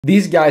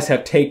These guys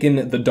have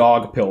taken the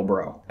dog pill,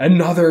 bro.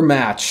 Another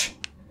match.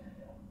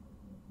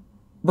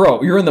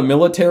 Bro, you're in the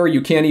military,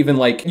 you can't even,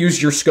 like,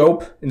 use your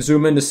scope and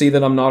zoom in to see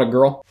that I'm not a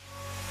girl?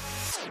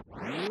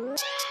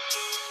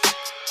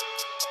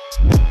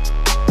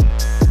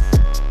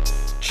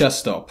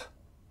 Chest up,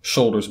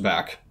 shoulders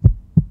back.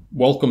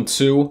 Welcome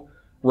to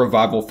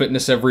Revival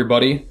Fitness,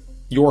 everybody.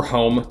 Your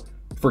home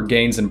for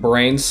gains and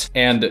brains.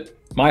 And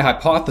my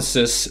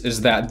hypothesis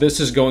is that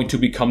this is going to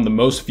become the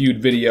most viewed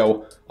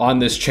video on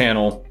this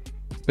channel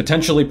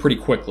potentially pretty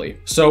quickly.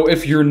 So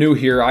if you're new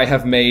here, I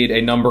have made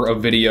a number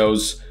of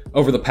videos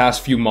over the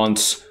past few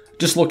months,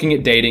 just looking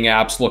at dating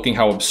apps, looking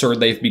how absurd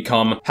they've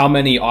become, how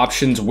many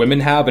options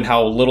women have, and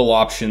how little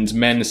options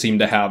men seem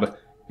to have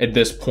at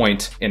this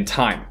point in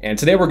time. And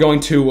today we're going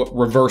to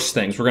reverse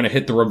things. We're going to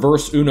hit the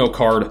reverse Uno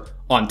card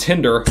on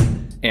Tinder,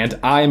 and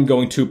I am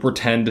going to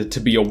pretend to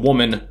be a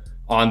woman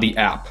on the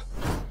app.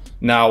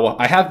 Now,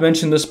 I have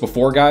mentioned this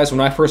before, guys.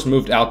 When I first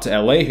moved out to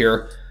LA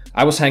here,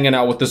 I was hanging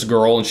out with this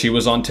girl and she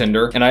was on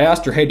Tinder, and I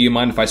asked her, hey, do you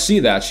mind if I see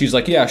that? She's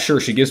like, yeah, sure.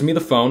 She gives me the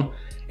phone,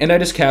 and I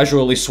just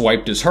casually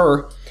swiped as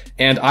her,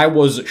 and I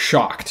was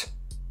shocked.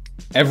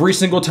 Every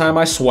single time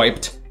I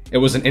swiped, it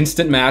was an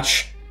instant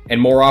match,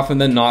 and more often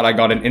than not, I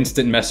got an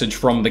instant message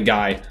from the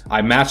guy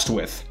I matched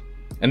with.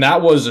 And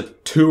that was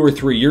 2 or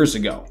 3 years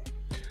ago.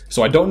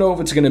 So I don't know if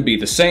it's going to be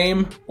the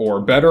same, or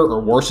better,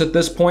 or worse at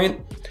this point,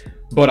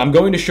 but I'm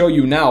going to show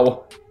you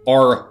now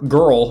our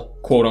girl,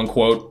 quote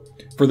unquote,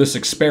 for this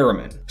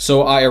experiment.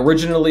 So I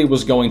originally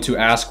was going to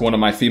ask one of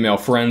my female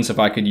friends if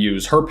I could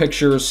use her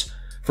pictures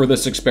for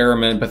this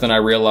experiment, but then I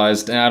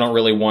realized I don't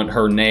really want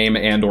her name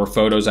and or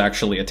photos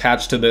actually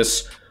attached to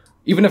this.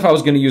 Even if I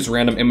was going to use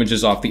random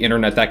images off the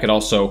internet, that could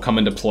also come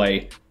into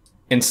play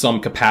in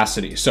some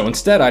capacity. So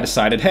instead I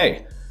decided,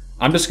 hey,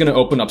 I'm just going to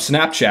open up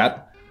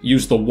Snapchat,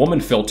 use the woman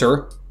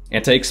filter,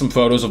 and take some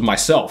photos of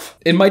myself.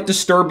 It might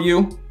disturb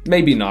you,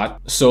 maybe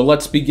not. So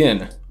let's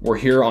begin. We're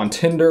here on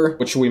Tinder.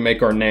 What should we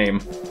make our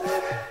name?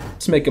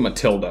 Let's make him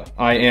Matilda.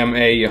 I am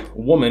a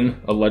woman,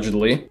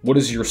 allegedly. What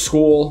is your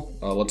school?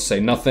 Let's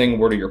say nothing.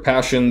 What are your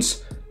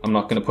passions? I'm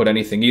not gonna put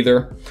anything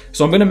either.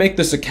 So I'm gonna make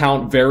this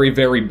account very,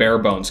 very bare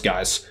bones,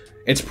 guys.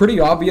 It's pretty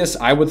obvious,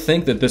 I would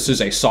think, that this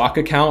is a sock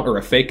account or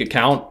a fake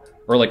account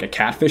or like a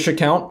catfish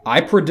account.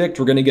 I predict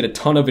we're gonna get a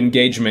ton of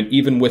engagement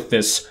even with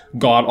this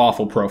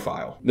god-awful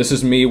profile. This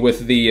is me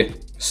with the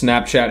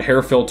Snapchat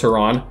hair filter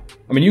on.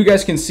 I mean, you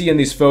guys can see in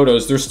these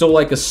photos, there's still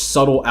like a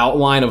subtle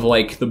outline of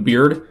like the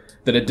beard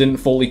that it didn't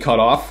fully cut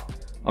off.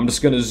 I'm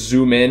just gonna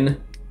zoom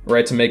in,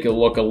 right, to make it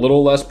look a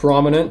little less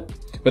prominent,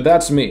 but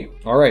that's me.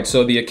 All right,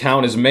 so the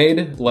account is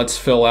made. Let's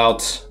fill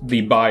out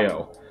the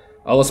bio.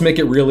 Let's make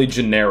it really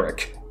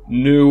generic.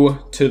 New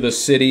to the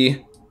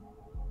city.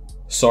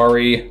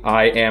 Sorry,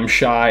 I am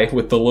shy,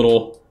 with the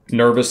little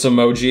nervous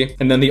emoji.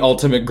 And then the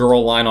ultimate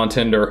girl line on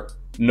Tinder.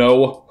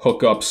 No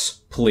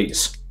hookups,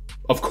 please.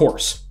 Of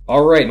course.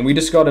 All right, and we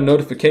just got a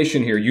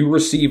notification here. You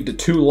received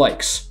 2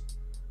 likes.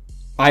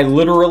 I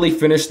literally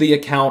finished the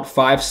account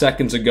 5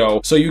 seconds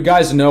ago. So you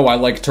guys know I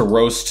like to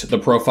roast the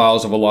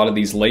profiles of a lot of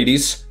these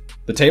ladies.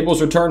 The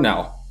tables are turned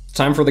now. It's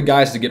time for the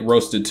guys to get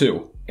roasted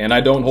too. And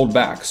I don't hold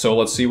back, so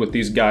let's see what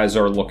these guys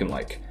are looking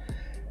like.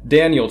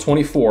 Daniel,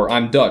 24,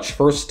 I'm Dutch.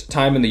 First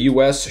time in the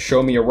US,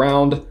 show me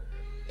around.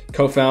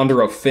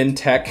 Co-founder of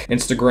FinTech,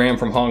 Instagram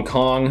from Hong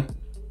Kong.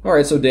 All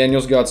right, so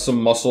Daniel's got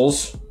some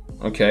muscles.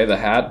 Okay, the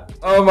hat.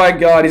 Oh my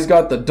God, he's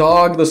got the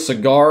dog, the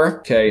cigar.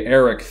 Okay,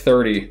 Eric,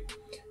 30.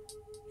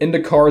 Into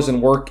cars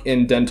and work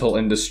in dental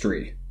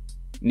industry.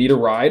 Need a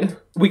ride?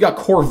 We got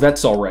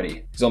Corvettes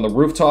already. He's on the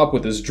rooftop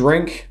with his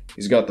drink.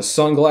 He's got the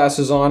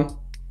sunglasses on.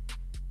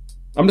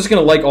 I'm just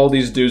gonna like all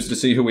these dudes to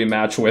see who we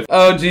match with.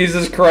 Oh,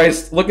 Jesus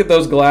Christ. Look at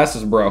those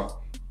glasses, bro.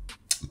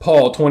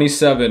 Paul,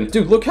 27.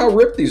 Dude, look how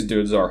ripped these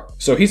dudes are.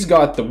 So he's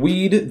got the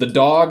weed, the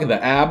dog,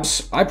 the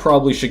abs. I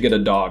probably should get a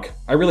dog.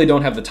 I really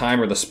don't have the time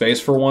or the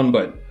space for one,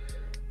 but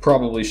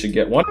probably should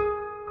get one.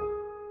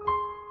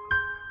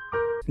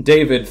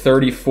 David,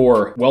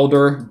 34.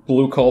 Welder,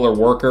 blue-collar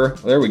worker.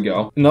 There we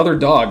go. Another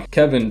dog.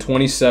 Kevin,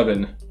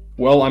 27.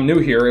 Well, I'm new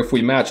here. If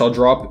we match, I'll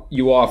drop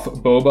you off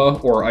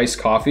boba or iced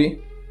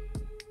coffee.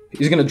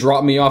 He's gonna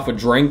drop me off a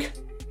drink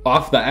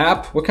off the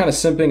app? What kind of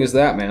simping is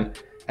that, man?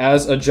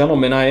 As a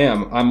gentleman, I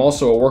am. I'm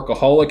also a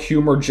workaholic,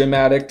 humor, gym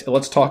addict.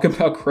 Let's talk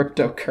about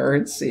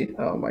cryptocurrency.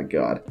 Oh my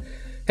God.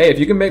 Hey, if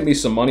you can make me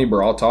some money,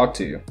 bro, I'll talk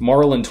to you.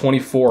 Marlon,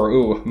 24.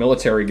 Ooh,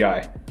 military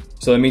guy.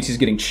 So that means he's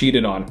getting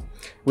cheated on.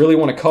 Really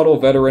want to cuddle,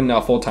 veteran,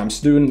 now full-time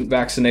student,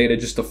 vaccinated,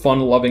 just a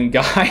fun-loving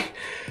guy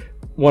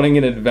wanting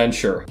an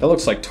adventure. That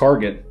looks like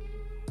Target.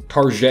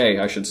 Target,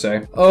 I should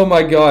say. Oh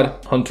my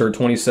God. Hunter,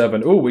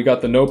 27. Ooh, we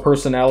got the no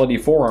personality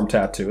forearm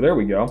tattoo. There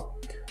we go.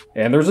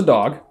 And there's a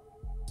dog.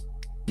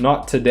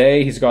 Not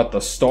today. He's got the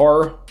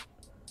star.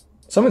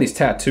 Some of these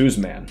tattoos,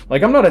 man.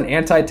 Like, I'm not an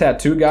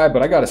anti-tattoo guy,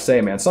 but I gotta say,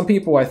 man, some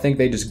people, I think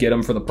they just get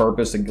them for the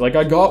purpose. Like,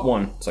 I got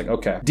one. It's like,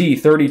 okay. D,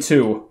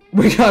 32.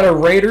 We got a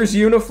Raiders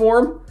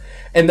uniform,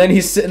 and then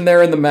he's sitting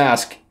there in the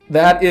mask.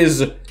 That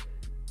is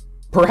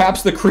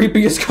Perhaps the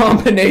creepiest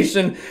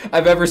combination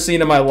I've ever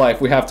seen in my life.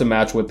 We have to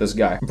match with this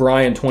guy.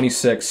 Brian,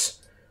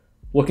 26.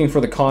 Looking for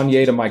the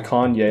Kanye to my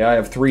Kanye. I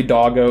have 3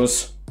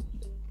 doggos.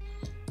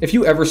 If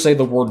you ever say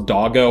the word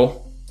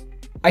doggo,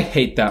 I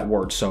hate that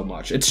word so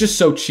much. It's just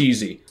so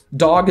cheesy.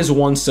 Dog is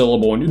 1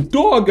 syllable and you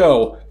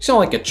doggo. You sound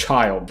like a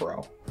child,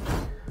 bro.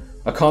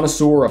 A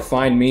connoisseur of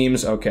fine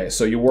memes. Okay,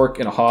 so you work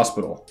in a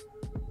hospital.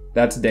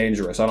 That's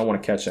dangerous. I don't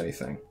want to catch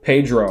anything.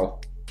 Pedro.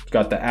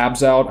 Got the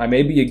abs out. I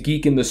may be a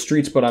geek in the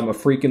streets, but I'm a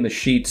freak in the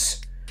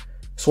sheets.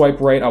 Swipe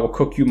right, I will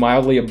cook you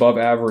mildly above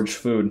average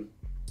food.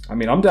 I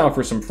mean, I'm down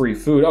for some free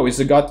food. Oh,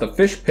 he's got the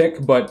fish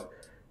pic, but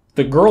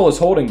the girl is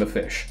holding the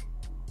fish.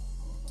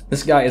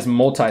 This guy is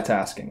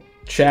multitasking.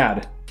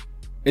 Chad.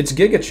 It's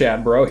Giga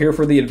Chad, bro. Here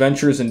for the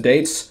adventures and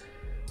dates.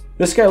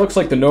 This guy looks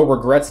like the no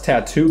regrets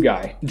tattoo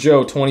guy.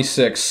 Joe,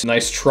 26.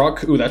 Nice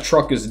truck. Ooh, that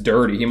truck is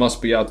dirty. He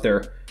must be out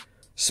there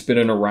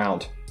spinning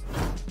around.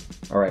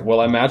 Alright, will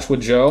I match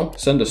with Joe?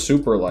 Send a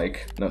super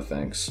like. No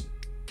thanks.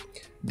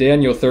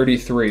 Daniel,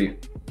 33.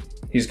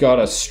 He's got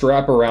a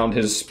strap around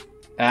his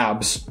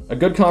abs. A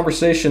good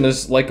conversation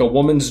is like a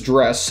woman's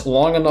dress,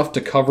 long enough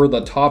to cover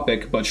the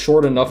topic, but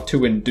short enough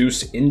to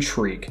induce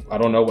intrigue. I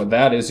don't know what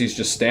that is. He's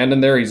just standing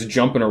there. He's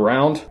jumping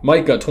around.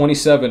 Micah,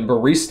 27.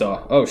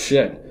 Barista. Oh,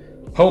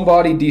 shit.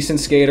 Homebody,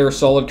 decent skater,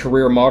 solid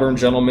career, modern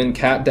gentleman,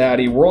 cat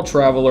daddy, world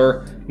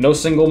traveler, no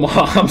single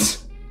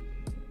moms.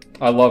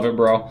 I love it,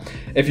 bro.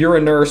 If you're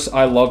a nurse,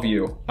 I love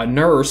you. A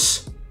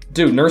nurse?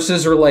 Dude,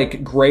 nurses are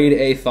like grade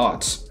A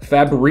thoughts.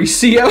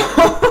 Fabricio?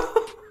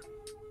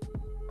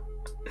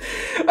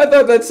 I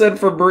thought that said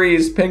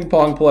Febreze, ping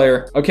pong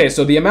player. Okay,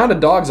 so the amount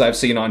of dogs I've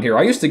seen on here,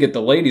 I used to get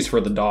the ladies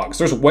for the dogs.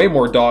 There's way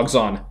more dogs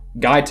on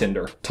Guy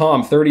Tinder.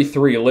 Tom,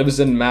 33, lives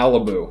in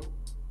Malibu.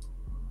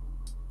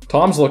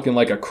 Tom's looking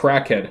like a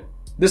crackhead.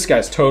 This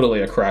guy's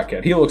totally a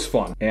crackhead. He looks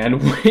fun.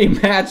 And we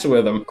match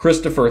with him.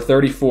 Christopher,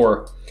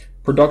 34.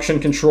 Production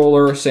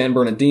controller, San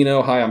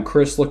Bernardino. Hi, I'm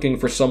Chris, looking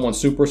for someone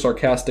super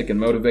sarcastic and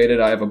motivated.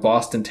 I have a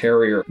Boston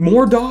Terrier.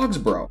 More dogs,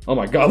 bro. Oh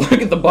my god,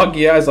 look at the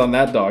buggy eyes on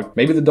that dog.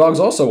 Maybe the dog's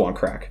also on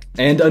crack.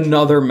 And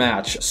another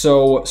match.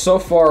 So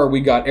far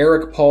we got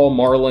Eric, Paul,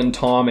 Marlon,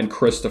 Tom, and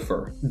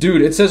Christopher.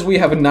 Dude, it says we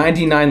have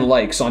 99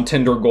 likes on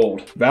Tinder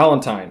Gold.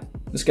 Valentine.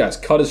 This guy's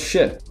cut as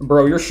shit.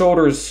 Bro, your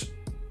shoulders...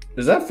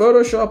 Is that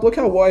Photoshop? Look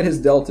how wide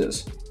his delt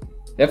is.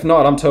 If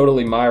not, I'm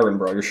totally Myron,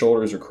 bro. Your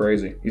shoulders are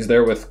crazy. He's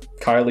there with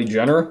Kylie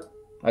Jenner,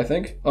 I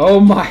think. Oh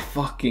my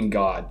fucking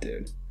god,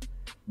 dude.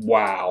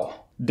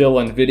 Wow.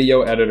 Dylan,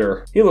 video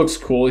editor. He looks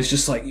cool. He's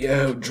just like,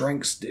 yo,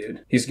 drinks,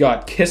 dude. He's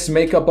got Kiss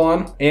makeup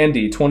on.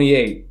 Andy,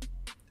 28.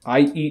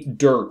 I eat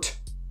dirt.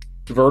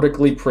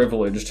 Vertically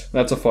privileged.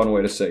 That's a fun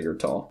way to say you're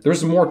tall.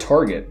 There's more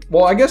Target.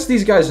 Well, I guess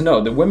these guys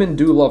know. The women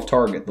do love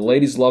Target. The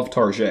ladies love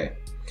Target.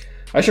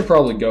 I should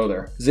probably go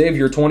there.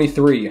 Xavier,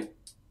 23.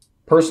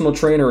 Personal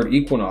trainer at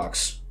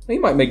Equinox. He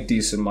might make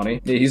decent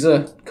money. Yeah, he's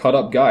a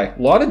cut-up guy. A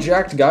lot of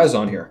jacked guys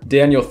on here.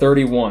 Daniel,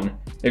 31.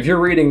 If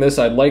you're reading this,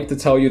 I'd like to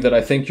tell you that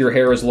I think your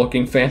hair is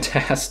looking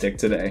fantastic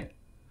today.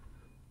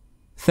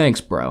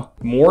 Thanks, bro.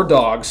 More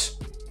dogs.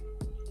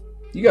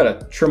 You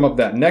gotta trim up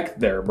that neck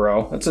there,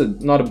 bro. That's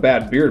not a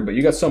bad beard, but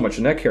you got so much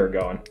neck hair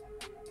going.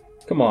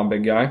 Come on,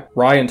 big guy.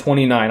 Ryan,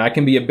 29. I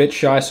can be a bit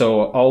shy,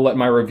 so I'll let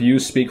my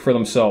reviews speak for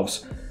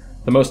themselves.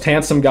 The most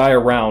handsome guy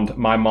around,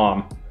 my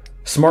mom.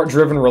 Smart,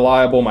 driven,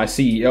 reliable, my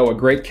CEO. A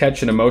great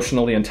catch and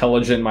emotionally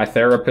intelligent, my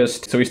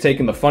therapist. So he's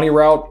taking the funny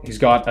route. He's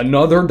got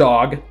another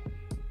dog.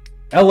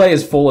 LA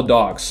is full of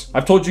dogs.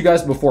 I've told you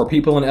guys before,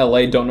 people in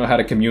LA don't know how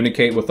to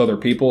communicate with other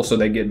people, so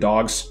they get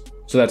dogs.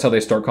 So that's how they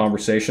start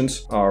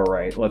conversations. All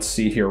right, let's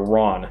see here.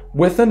 Ron.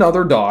 With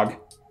another dog.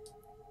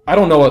 I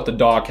don't know what the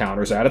dog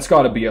counter's at. It's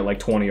got to be at like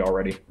 20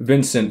 already.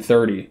 Vincent,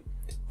 30.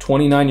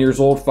 29 years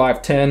old,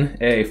 5'10",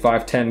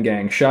 5'10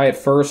 gang. Shy at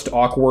first,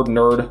 awkward,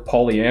 nerd,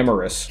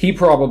 polyamorous. He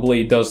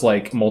probably does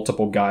like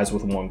multiple guys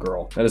with one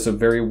girl. That is a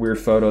very weird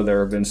photo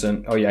there,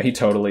 Vincent. Oh yeah, he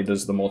totally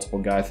does the multiple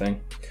guy thing.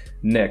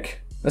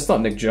 Nick. That's not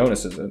Nick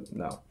Jonas, is it?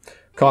 No.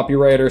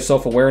 Copywriter,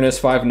 self-awareness,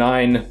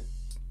 5'9".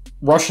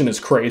 Russian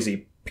is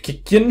crazy.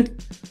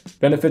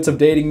 Benefits of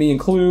dating me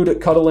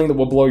include cuddling that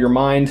will blow your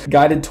mind,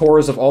 guided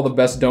tours of all the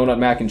best donut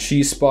mac and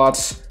cheese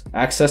spots,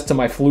 access to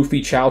my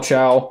floofy chow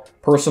chow,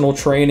 personal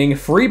training,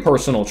 free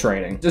personal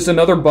training. Just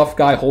another buff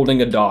guy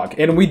holding a dog.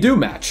 And we do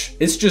match.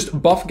 It's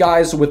just buff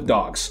guys with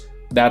dogs.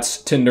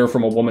 That's Tinder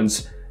from a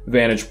woman's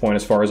vantage point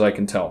as far as I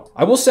can tell.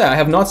 I will say I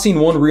have not seen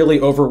one really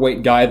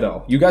overweight guy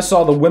though. You guys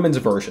saw the women's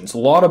versions. A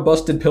lot of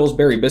busted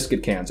Pillsbury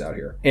biscuit cans out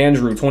here.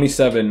 Andrew,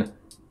 27.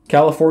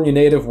 California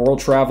native,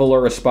 world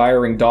traveler,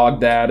 aspiring dog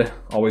dad,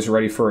 always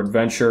ready for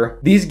adventure.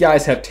 These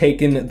guys have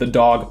taken the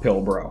dog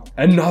pill, bro.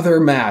 Another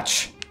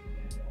match.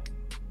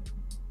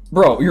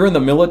 Bro, you're in the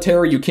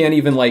military, you can't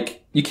even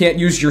like, you can't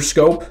use your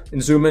scope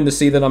and zoom in to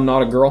see that I'm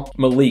not a girl.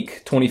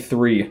 Malik,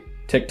 23,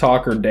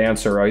 TikToker,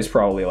 dancer. Oh, he's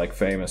probably like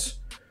famous.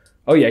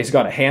 Oh yeah, he's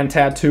got a hand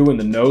tattoo and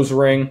the nose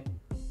ring.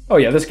 Oh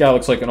yeah, this guy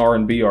looks like an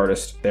R&B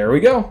artist. There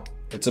we go.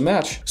 It's a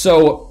match.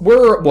 So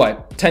we're,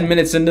 what, 10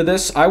 minutes into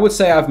this? I would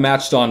say I've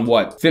matched on,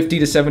 what, 50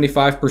 to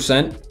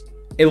 75%?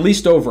 At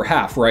least over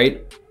half,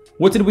 right?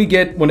 What did we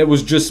get when it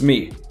was just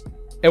me?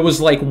 It was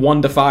like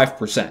 1 to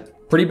 5%.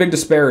 Pretty big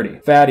disparity.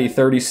 Fatty,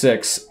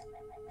 36.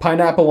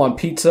 Pineapple on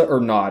pizza or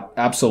not?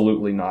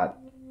 Absolutely not.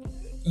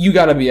 You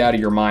gotta be out of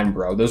your mind,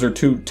 bro. Those are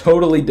two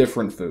totally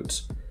different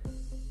foods.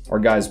 Our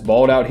guy's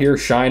bald out here,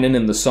 shining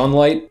in the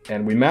sunlight,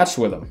 and we matched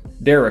with him.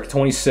 Derek,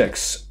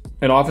 26.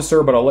 An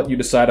officer, but I'll let you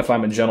decide if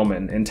I'm a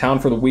gentleman. In town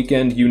for the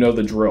weekend, you know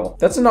the drill.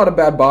 That's not a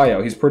bad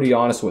bio. He's pretty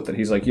honest with it.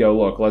 He's like, yo,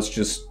 look, let's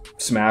just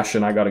smash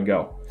and I gotta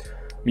go.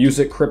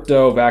 Music,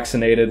 crypto,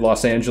 vaccinated,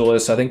 Los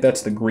Angeles. I think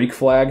that's the Greek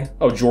flag.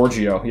 Oh,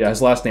 Giorgio. Yeah,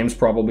 his last name's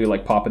probably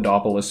like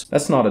Papadopoulos.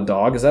 That's not a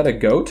dog. Is that a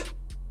goat?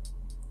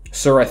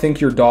 Sir, I think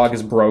your dog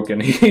is broken.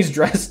 He's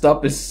dressed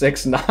up as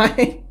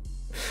 6'9".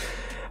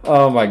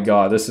 Oh my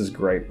god, this is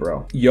great,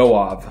 bro.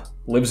 Yoav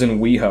lives in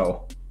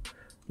WeHo.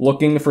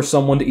 Looking for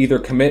someone to either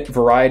commit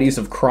varieties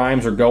of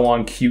crimes or go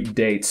on cute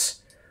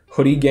dates.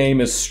 Hoodie game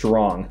is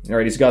strong.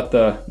 Alright, he's got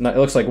the, it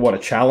looks like what, a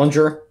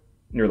Challenger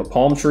near the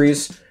palm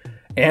trees.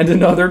 And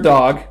another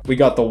dog. We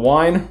got the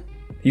wine.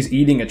 He's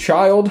eating a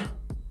child.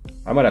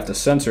 I might have to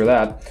censor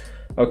that.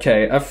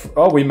 Okay,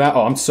 oh,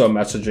 I'm so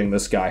messaging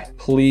this guy.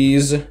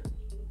 Please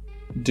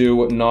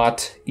do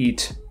not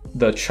eat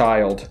the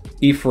child.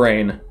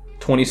 Ephraim,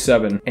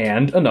 27.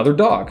 And another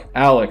dog.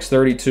 Alex,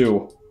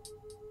 32.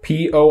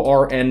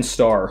 PORN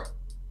star.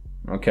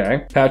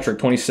 Okay. Patrick,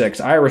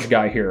 26. Irish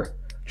guy here.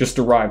 Just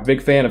arrived.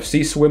 Big fan of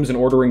sea swims and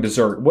ordering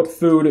dessert. What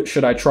food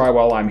should I try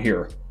while I'm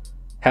here?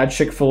 Had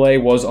Chick-fil-A,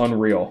 was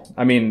unreal.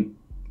 I mean,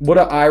 what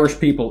do Irish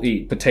people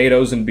eat?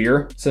 Potatoes and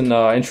beer? It's an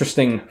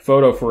interesting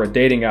photo for a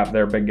dating app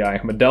there, big guy.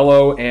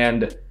 Modelo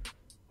and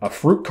a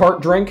fruit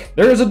cart drink.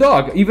 There is a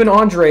dog. Even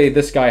Andre,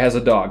 this guy, has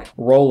a dog.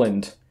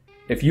 Roland,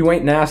 if you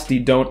ain't nasty,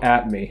 don't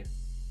at me.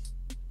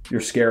 You're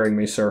scaring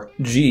me, sir.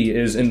 G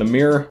is in the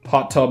mirror.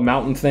 Hot tub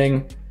mountain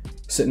thing.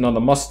 Sitting on the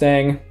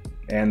Mustang.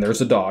 And there's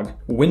a dog.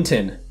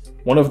 Winton,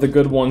 one of the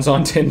good ones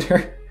on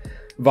Tinder.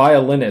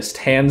 Violinist,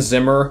 Hans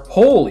Zimmer.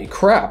 Holy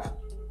crap.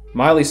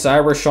 Miley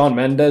Cyrus, Shawn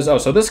Mendes. Oh,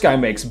 so this guy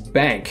makes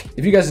bank.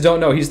 If you guys don't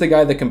know, he's the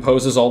guy that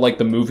composes all like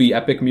the movie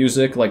epic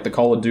music, like the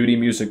Call of Duty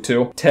music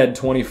too. Ted,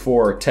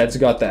 24. Ted's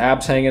got the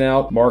abs hanging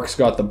out. Mark's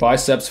got the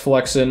biceps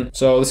flexing.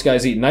 So this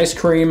guy's eating ice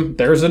cream.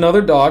 There's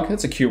another dog.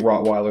 That's a cute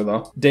Rottweiler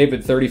though.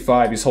 David,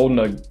 35. He's holding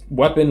a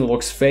weapon,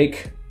 looks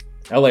fake.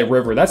 LA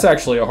River, that's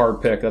actually a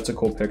hard pick. That's a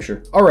cool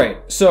picture. All right,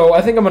 so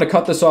I think I'm gonna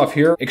cut this off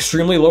here.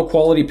 Extremely low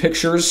quality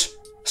pictures,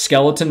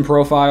 skeleton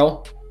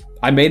profile.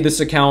 I made this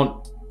account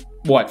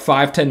what,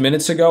 5-10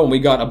 minutes ago, and we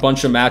got a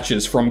bunch of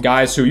matches from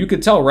guys who you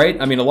could tell,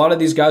 right? I mean, a lot of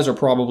these guys are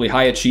probably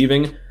high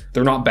achieving.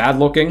 They're not bad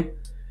looking.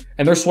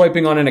 And they're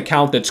swiping on an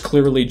account that's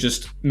clearly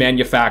just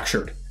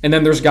manufactured. And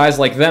then there's guys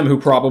like them who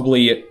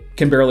probably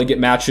can barely get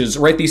matches,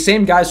 right? These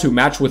same guys who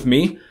match with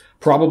me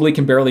probably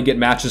can barely get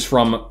matches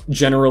from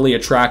generally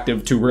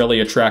attractive to really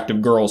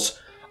attractive girls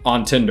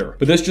on Tinder.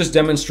 But this just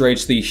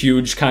demonstrates the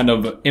huge kind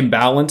of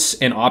imbalance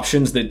in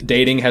options that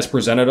dating has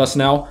presented us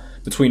now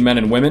between men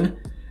and women.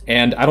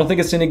 And I don't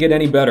think it's going to get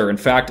any better. In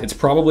fact, it's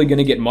probably going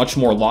to get much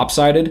more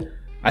lopsided.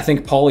 I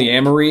think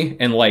polyamory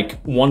and like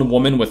one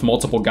woman with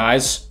multiple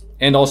guys,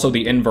 and also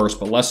the inverse,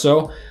 but less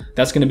so,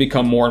 that's going to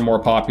become more and more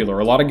popular.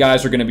 A lot of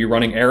guys are going to be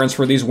running errands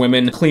for these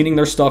women, cleaning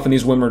their stuff, and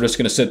these women are just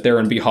going to sit there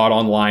and be hot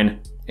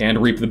online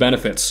and reap the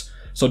benefits.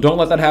 So don't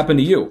let that happen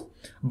to you.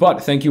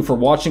 But thank you for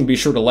watching. Be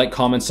sure to like,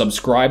 comment,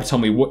 subscribe. Tell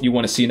me what you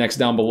want to see next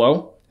down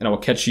below, and I will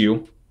catch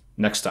you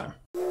next time.